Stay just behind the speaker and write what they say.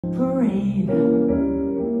parade.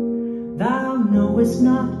 Thou knowest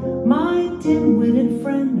not, my dim-witted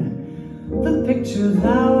friend, the picture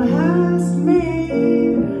thou hast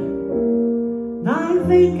made. Thy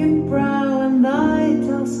vacant brow and thy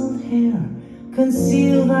tousled hair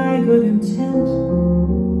conceal thy good intent.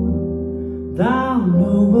 Thou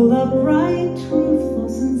noble, upright, truthful,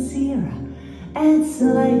 sincere, and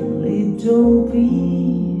slightly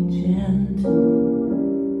dopey gent.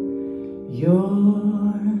 You're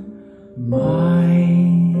my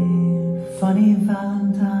funny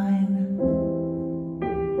Valentine,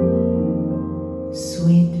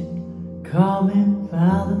 sweet, call me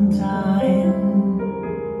Valentine.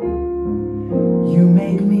 You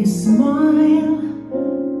make me smile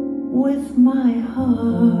with my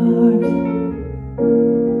heart.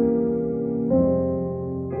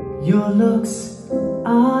 Your looks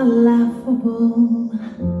are laughable,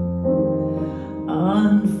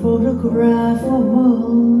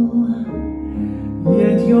 unphotographable,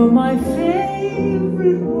 yet you're my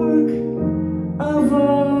favorite work of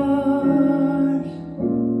art.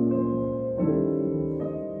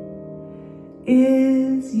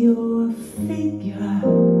 Is your figure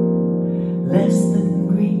less than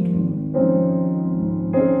Greek?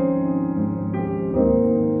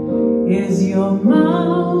 Is your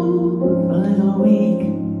mouth a little weak?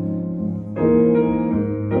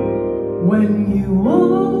 When you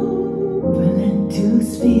open it to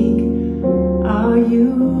speak, are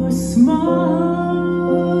you smart?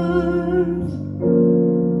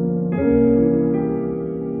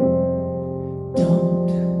 Don't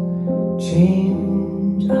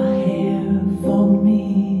change a hair for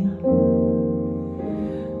me,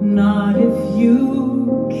 not if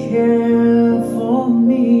you care for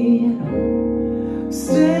me.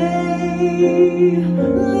 Stay,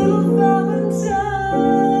 little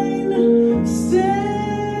Valentine, stay.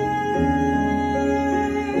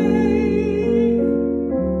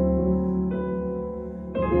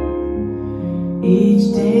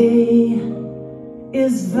 Each day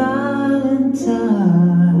is Valentine's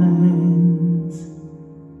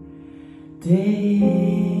Day.